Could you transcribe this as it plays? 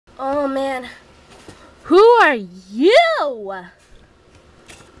Oh man. Who are you?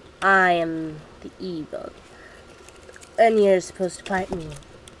 I am the evil. And you're supposed to fight me.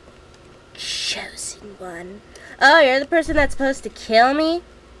 Chosen one. Oh, you're the person that's supposed to kill me?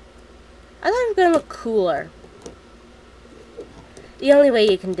 I thought it was gonna look cooler. The only way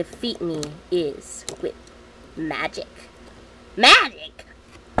you can defeat me is with magic. Magic?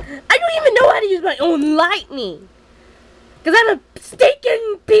 I don't even know how to use my own lightning. Cause I'm a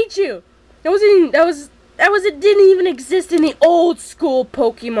stinking Pichu. It didn't even exist in the old school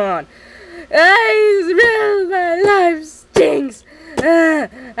Pokemon. My life stinks.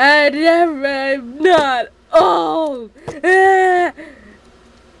 I'm not old.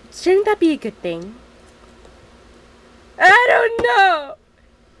 Shouldn't that be a good thing? I don't know.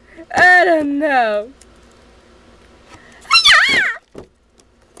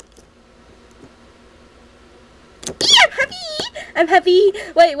 I'm happy.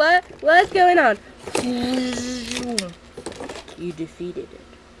 Wait, what? What's going on? You defeated it.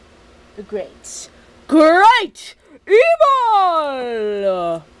 The great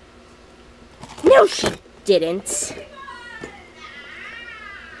evil! No, she didn't.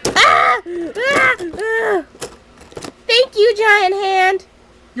 Thank you, giant hand.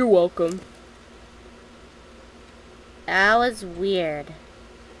 You're welcome. That was weird.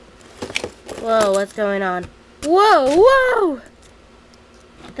 Whoa, what's going on? Whoa!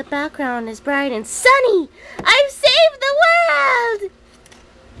 The background is bright and sunny. I've saved the world!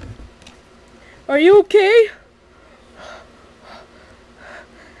 Are you okay?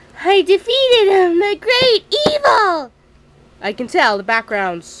 I defeated him, the great evil! I can tell the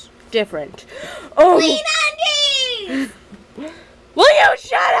background's different. Oh! Clean undies! Will you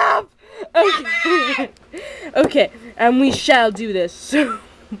shut up? Okay. Okay, and we shall do this.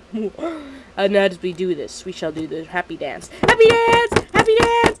 And as we do this, we shall do the happy dance. Happy dance! Happy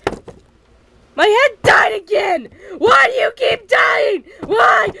dance! My head died again! Why do you keep dying?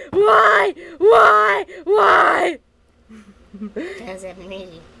 Why? Because of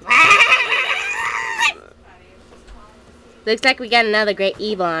me. Looks like we got another great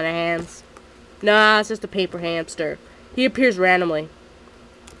evil on our hands. Nah, it's just a paper hamster. He appears randomly.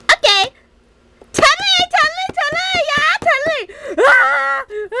 Okay! Totally! Yeah, totally!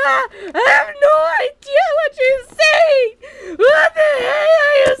 I have no idea what you're saying! What the hell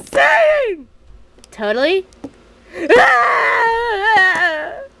are you saying? Totally?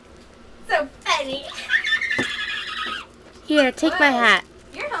 So funny. Here, take my hat.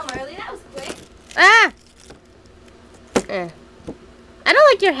 You're home early. That was quick. I don't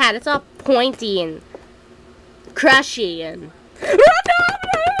like your hat. It's all pointy and crushy and...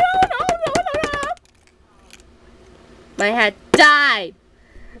 My hat died.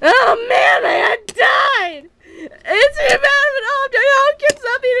 Oh man, my hat died. It's an inanimate object. How can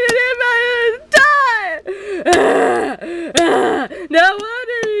something inanimate die? No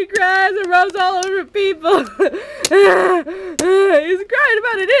wonder he cries and rubs all over people. He's crying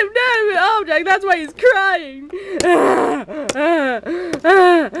about an inanimate object. That's why he's crying. Get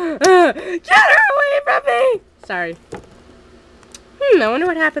her away from me! Sorry. I wonder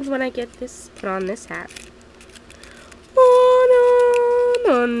what happens when I get this put on this hat. Oh no.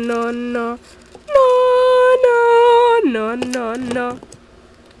 No.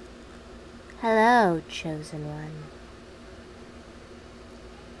 Hello, chosen one.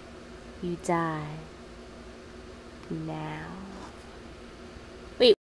 You die now.